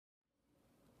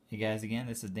Hey guys, again,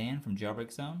 this is Dan from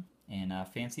Jailbreak Zone, and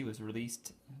Fancy was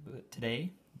released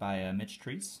today by Mitch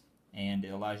Treese, and it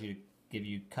allows you to give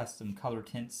you custom color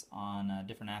tints on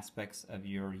different aspects of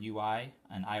your UI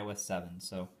on iOS 7.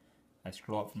 So I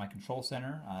scroll up from my control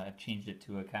center, I've changed it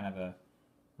to a kind of a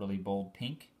really bold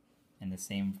pink, and the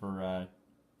same for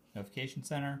notification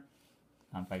center.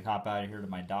 If I hop out of here to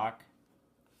my dock,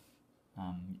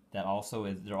 that also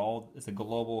is it's a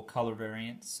global color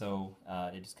variant, so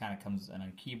it just kind of comes on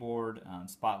a keyboard,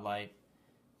 spotlight,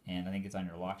 and I think it's on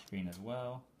your lock screen as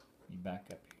well. Let me back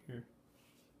up here.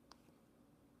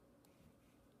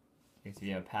 Okay, so if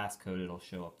you have a passcode, it'll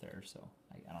show up there. So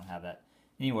I don't have that.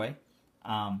 Anyway,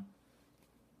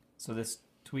 so this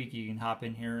tweak, you can hop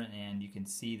in here and you can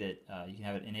see that you can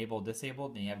have it enabled,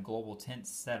 disabled, and you have global tints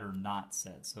set or not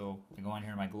set. So I go in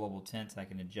here in my global tints, I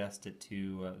can adjust it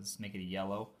to let's make it a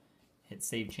yellow. Hit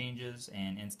save changes,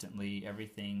 and instantly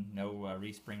everything, no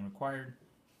respring required,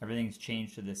 everything's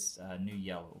changed to this new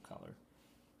yellow color.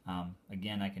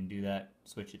 Again, I can do that,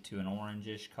 switch it to an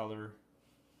orangish color,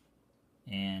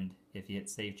 and if you hit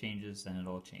save changes, then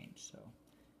it'll change. So,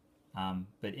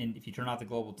 if you turn off the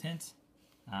global tint,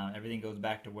 everything goes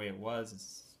back to the way it was.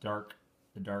 It's dark,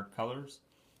 the dark colors.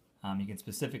 You can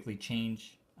specifically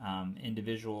change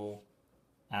individual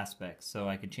aspects. So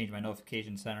I could change my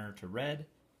notification center to red,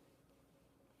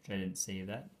 which I didn't save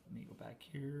that. Let me go back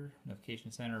here.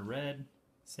 Notification center red,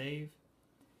 save.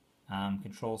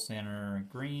 Control center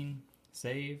green,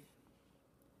 save.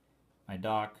 My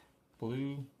dock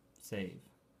blue, save.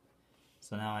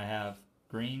 So now I have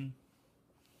green,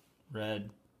 red,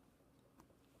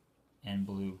 and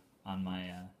blue on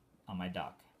my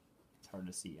dock. It's hard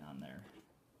to see on there.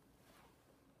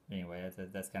 Anyway,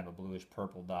 that's kind of a bluish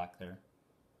purple dock there.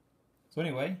 So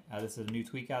anyway, this is a new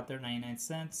tweak out there, 99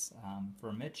 cents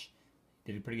for Mitch.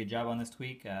 Did a pretty good job on this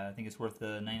tweak. I think it's worth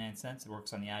the 99 cents. It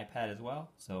works on the iPad as well.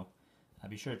 So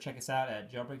be sure to check us out at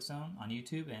Jailbreak Zone on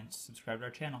YouTube and subscribe to our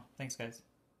channel. Thanks, guys.